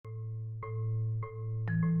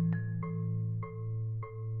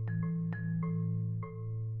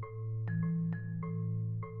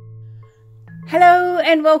Hello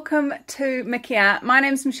and welcome to Mickey Art. My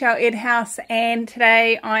name's Michelle Edhouse and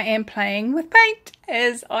today I am playing with paint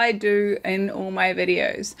as I do in all my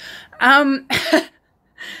videos.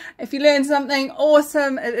 If you learn something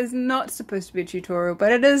awesome, it is not supposed to be a tutorial,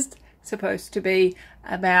 but it is supposed to be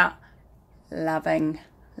about loving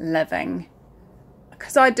living,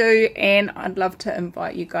 because I do, and I'd love to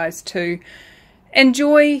invite you guys to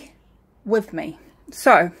enjoy with me.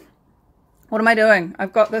 So what am I doing?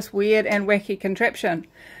 I've got this weird and wacky contraption.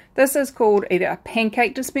 This is called either a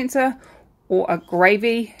pancake dispenser or a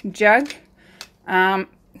gravy jug.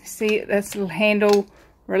 See, this little handle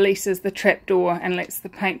releases the trapdoor and lets the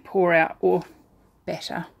paint pour out, or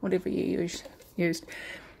batter, whatever you used.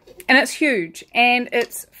 And it's huge and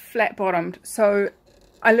it's flat bottomed, so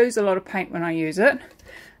I lose a lot of paint when I use it,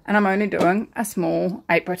 and I'm only doing a small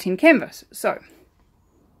 8x10 canvas. So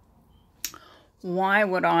why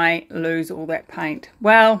would I lose all that paint?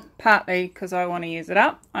 Well, partly because I want to use it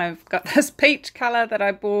up. I've got this peach colour that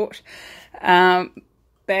I bought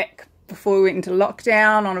back before we went into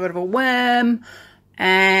lockdown on a bit of a whim,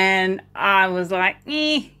 and I was like,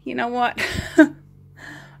 you know what,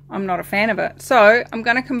 I'm not a fan of it. So I'm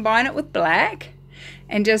going to combine it with black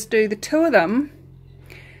and just do the two of them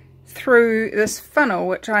through this funnel,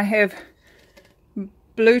 which I have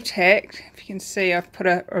blue tacked. If you can see, I've put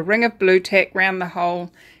a ring of blue tack around the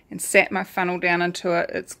hole and sat my funnel down into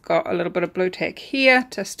it. It's got a little bit of blue tack here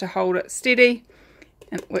just to hold it steady,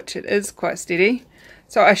 and which it is quite steady.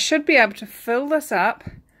 So I should be able to fill this up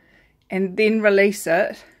and then release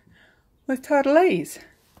it with total ease.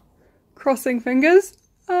 Crossing fingers.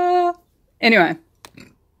 Anyway,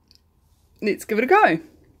 let's give it a go.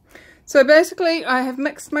 So basically I have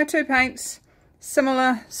mixed my two paints,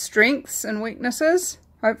 similar strengths and weaknesses,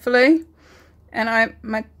 hopefully, and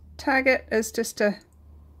my target is just to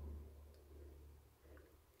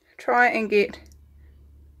try and get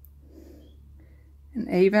an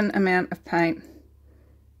even amount of paint.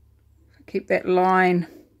 If I keep that line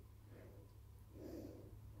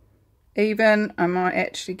even, I might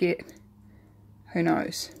actually get, who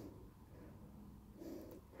knows.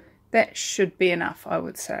 That should be enough, I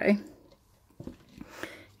would say.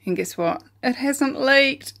 And guess what? It hasn't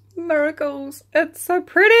leaked. Miracles. It's so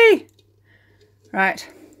pretty. Right.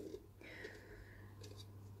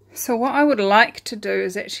 So what I would like to do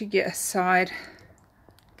is actually get a side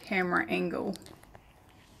camera angle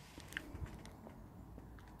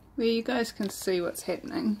where you guys can see what's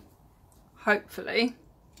happening. Hopefully.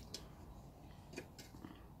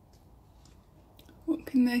 What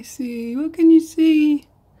can they see? What can you see?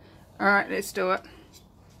 Alright, let's do it.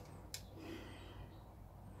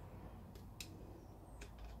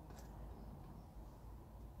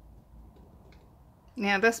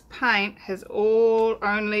 Now this paint has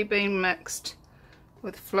only been mixed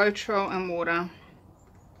with Floetrol and water.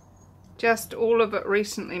 Just all of it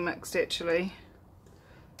recently mixed, actually.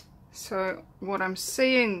 So what I'm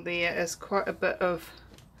seeing there is quite a bit of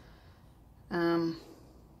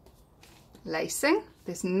lacing.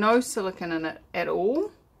 There's no silicone in it at all.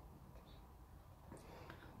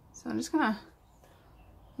 So I'm just going to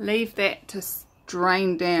leave that to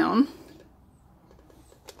drain down,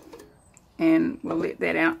 and we'll let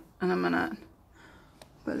that out in a minute.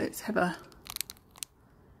 But let's have a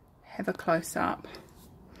close up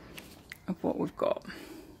of what we've got.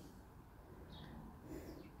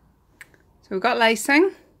 So we've got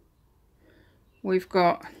lacing, we've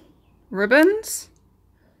got ribbons,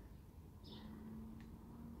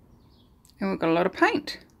 and we've got a lot of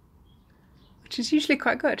paint, which is usually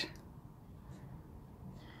quite good.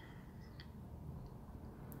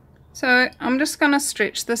 So I'm just going to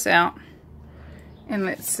stretch this out and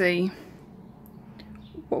let's see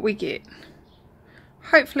what we get.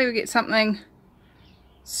 Hopefully we get something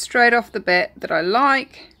straight off the bat that I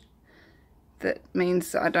like. That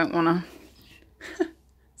means that I don't want to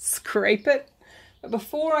scrape it. But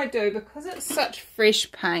before I do, because it's such fresh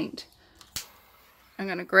paint, I'm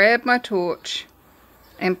going to grab my torch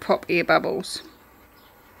and pop air bubbles.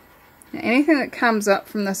 Now, anything that comes up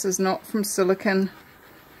from this is not from silicone,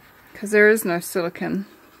 because there is no silicone.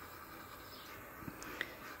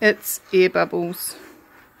 It's air bubbles.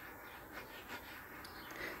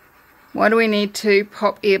 Why do we need to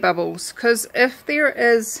pop air bubbles? Because if there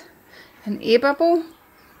is an air bubble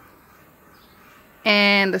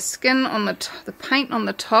and the skin on the paint on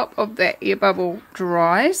the top of that air bubble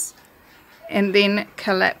dries and then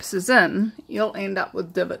collapses in, you'll end up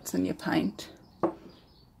with divots in your paint.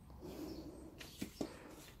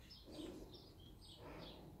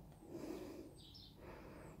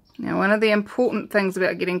 Now, one of the important things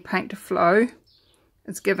about getting paint to flow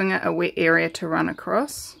is giving it a wet area to run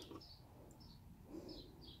across.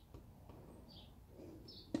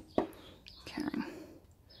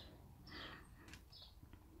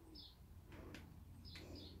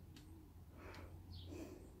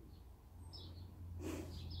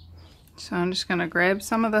 So I'm just going to grab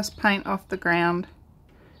some of this paint off the ground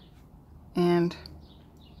and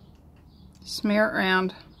smear it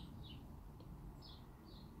around.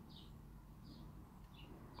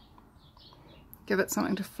 Give it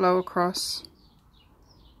something to flow across.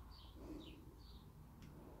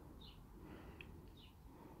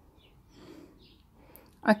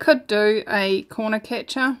 I could do a corner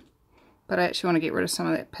catcher, but I actually want to get rid of some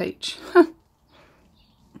of that peach.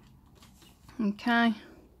 Okay.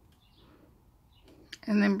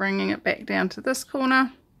 And then bringing it back down to this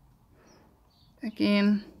corner.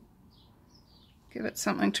 Again, give it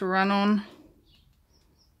something to run on.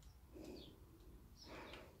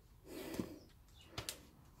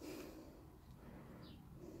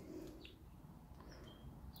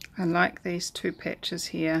 I like these two patches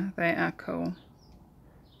here, they are cool.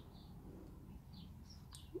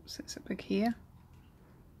 Oops, that's a big hair.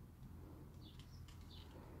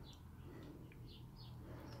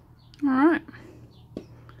 Alright.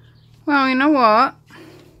 Well, you know what?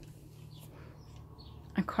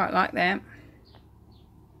 I quite like that.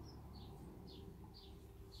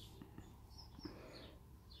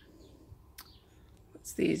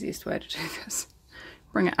 What's the easiest way to do this?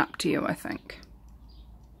 Bring it up to you, I think.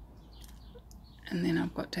 And then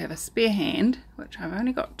I've got to have a spare hand, which I've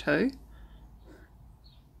only got two,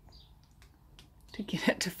 to get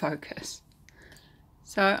it to focus.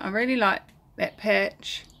 So I really like that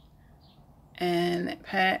patch and that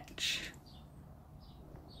patch.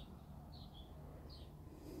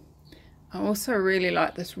 I also really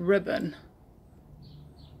like this ribbon.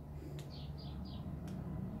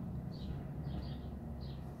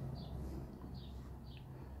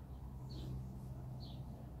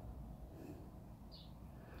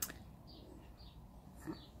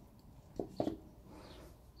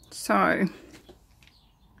 So,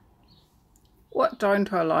 what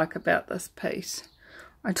don't I like about this piece?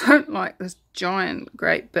 I don't like this giant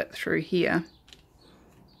great bit through here.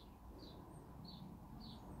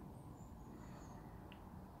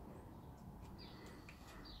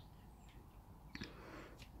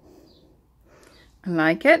 I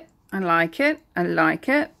like it, I like it, I like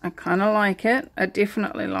it, I kind of like it, I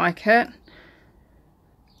definitely like it,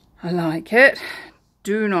 I like it,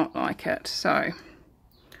 do not like it. So,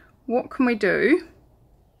 what can we do?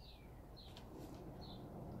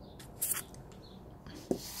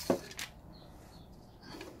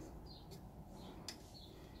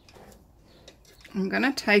 I'm going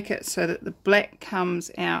to take it so that the black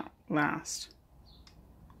comes out last.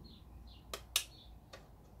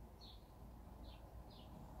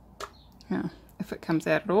 Now, if it comes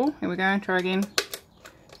out at all, here we go, try again.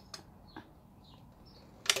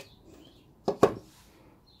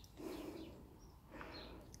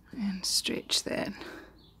 And stretch that.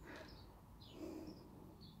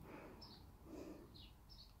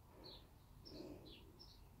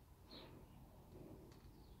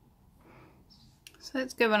 So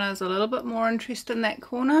it's given us a little bit more interest in that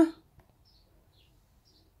corner.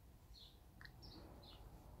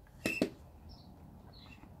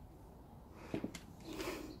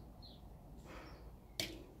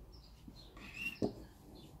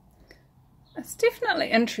 It's definitely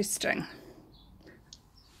interesting.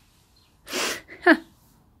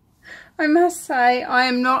 I must say I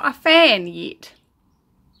am not a fan yet.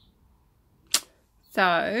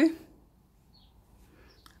 So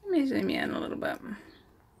let me zoom in a little bit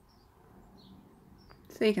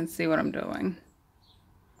so you can see what I'm doing.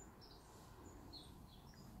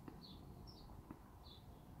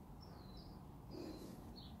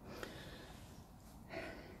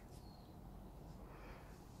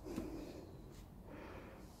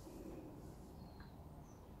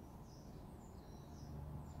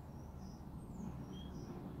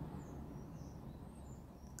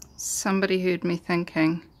 Somebody heard me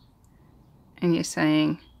thinking, and you're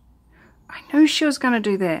saying, I knew she was going to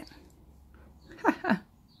do that.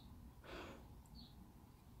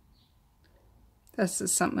 This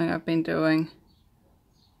is something I've been doing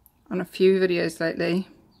on a few videos lately,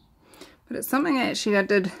 but it's something actually I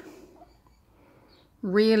did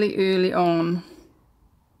really early on.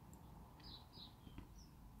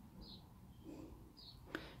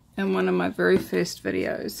 In one of my very first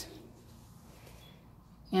videos.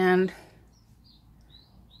 And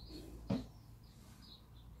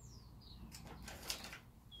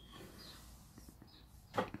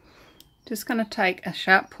just going to take a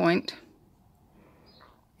sharp point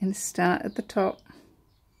and start at the top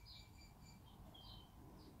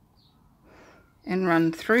and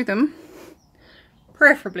run through them,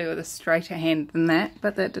 preferably with a straighter hand than that,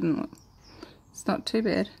 but that didn't work. It's not too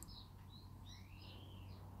bad.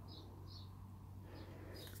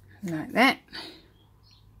 Like that.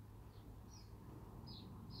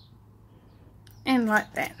 And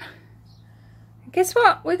like that. Guess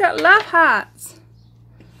what? We got love hearts.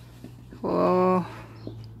 Oh,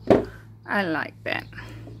 I like that.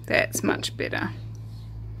 That's much better.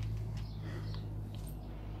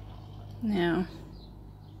 Now,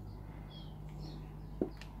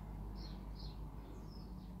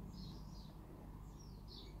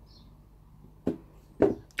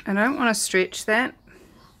 I don't want to stretch that,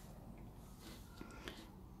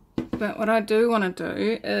 but what I do want to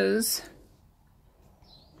do is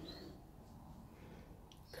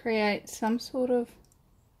create some sort of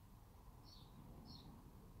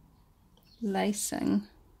lacing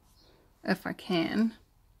if I can.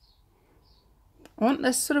 I want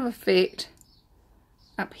this sort of effect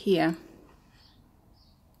up here.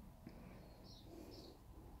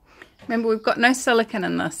 Remember, we've got no silicone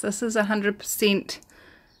in this. This is 100%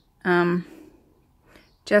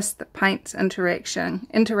 just the paint's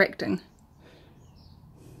interacting.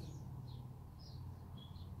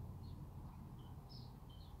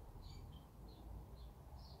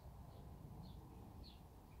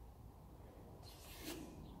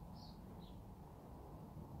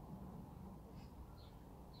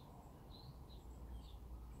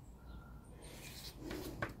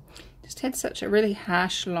 Just had such a really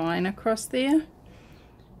harsh line across there,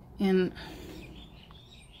 and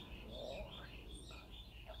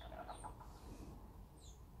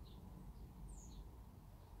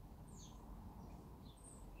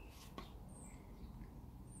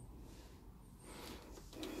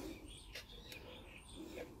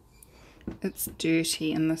it's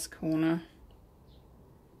dirty in this corner.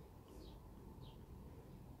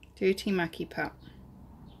 Dirty mucky pup.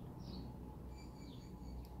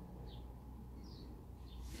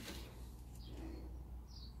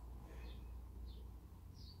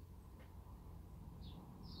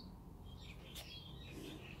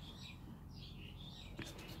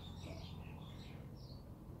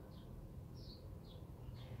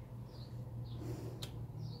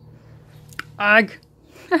 Ugh.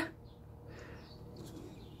 I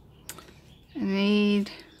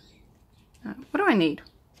need, what do I need?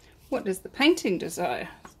 What does the painting desire?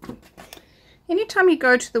 Anytime you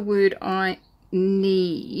go to the word I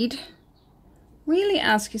need, really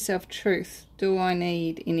ask yourself truth. Do I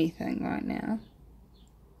need anything right now?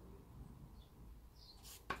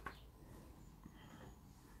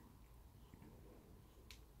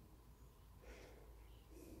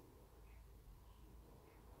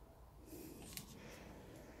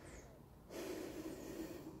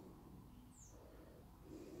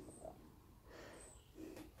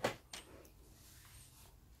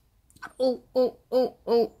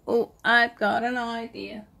 Oh, I've got an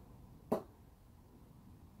idea.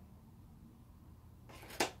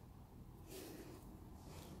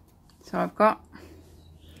 So I've got,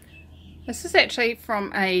 this is actually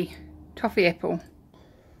from a toffee apple.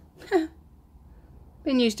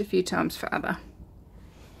 Been used a few times for other.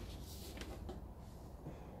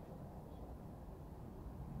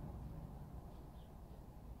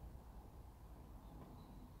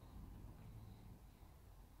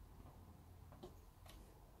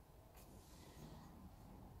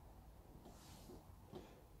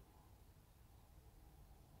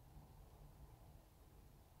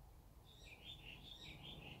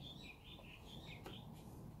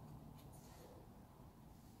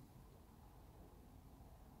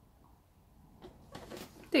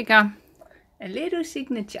 There you go, a little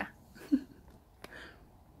signature.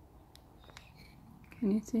 Can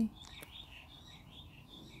you see?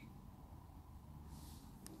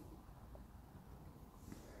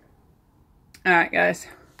 Alright guys,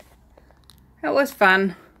 that was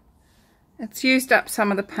fun. It's used up some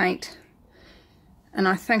of the paint, and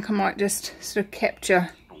I think I might just sort of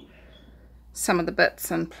capture some of the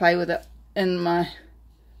bits and play with it in my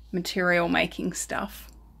material making stuff.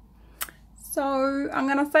 So I'm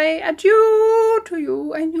going to say adieu to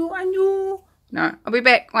you and you and you. No, I'll be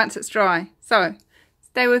back once it's dry. So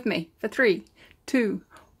stay with me for 3, 2,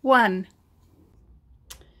 1.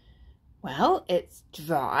 Well, it's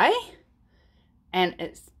dry and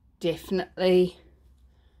it's definitely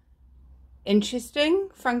interesting,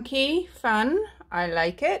 funky, fun. I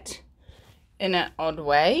like it in an odd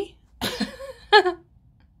way.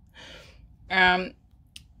 I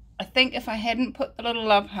think if I hadn't put the little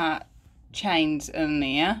love heart chains in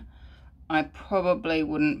there, I probably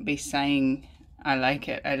wouldn't be saying I like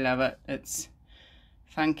it, I love it, it's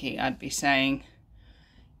funky. I'd be saying,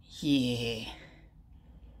 yeah.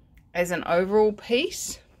 As an overall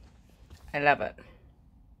piece, I love it.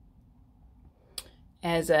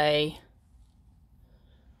 As a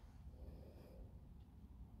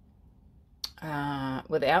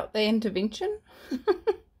without the intervention,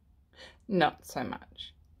 not so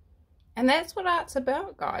much. And that's what art's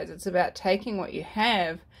about, guys. It's about taking what you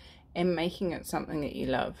have and making it something that you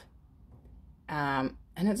love. And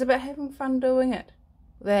it's about having fun doing it.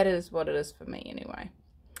 That is what it is for me anyway.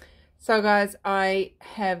 So guys, I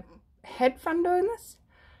have had fun doing this.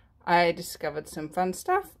 I discovered some fun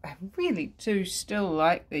stuff. I really do still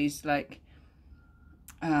like these like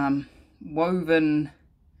woven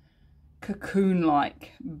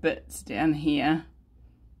cocoon-like bits down here.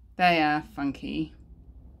 They are funky.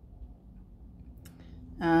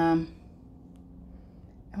 And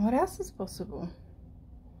what else is possible?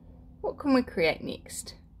 What can we create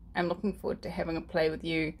next? I'm looking forward to having a play with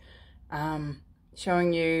you,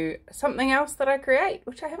 showing you something else that I create,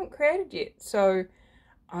 which I haven't created yet. So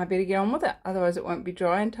I better get on with it, otherwise it won't be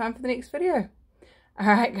dry in time for the next video.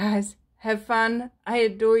 Alright guys, have fun. I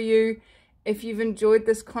adore you. If you've enjoyed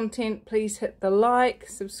this content, please hit the like,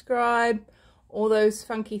 subscribe, all those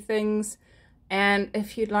funky things. And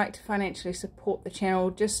if you'd like to financially support the channel,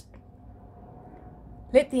 just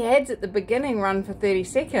let the ads at the beginning run for 30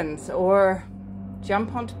 seconds, or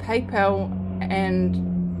jump onto PayPal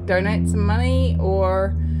and donate some money,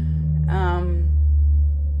 or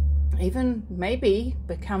even maybe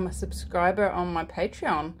become a subscriber on my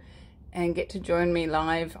Patreon and get to join me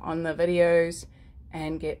live on the videos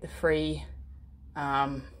and get the free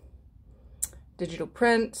digital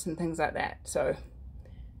prints and things like that. So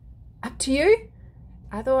up to you.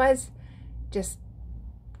 Otherwise, just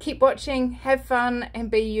keep watching, have fun, and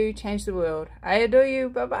be you, change the world. I adore you.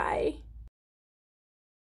 Bye bye.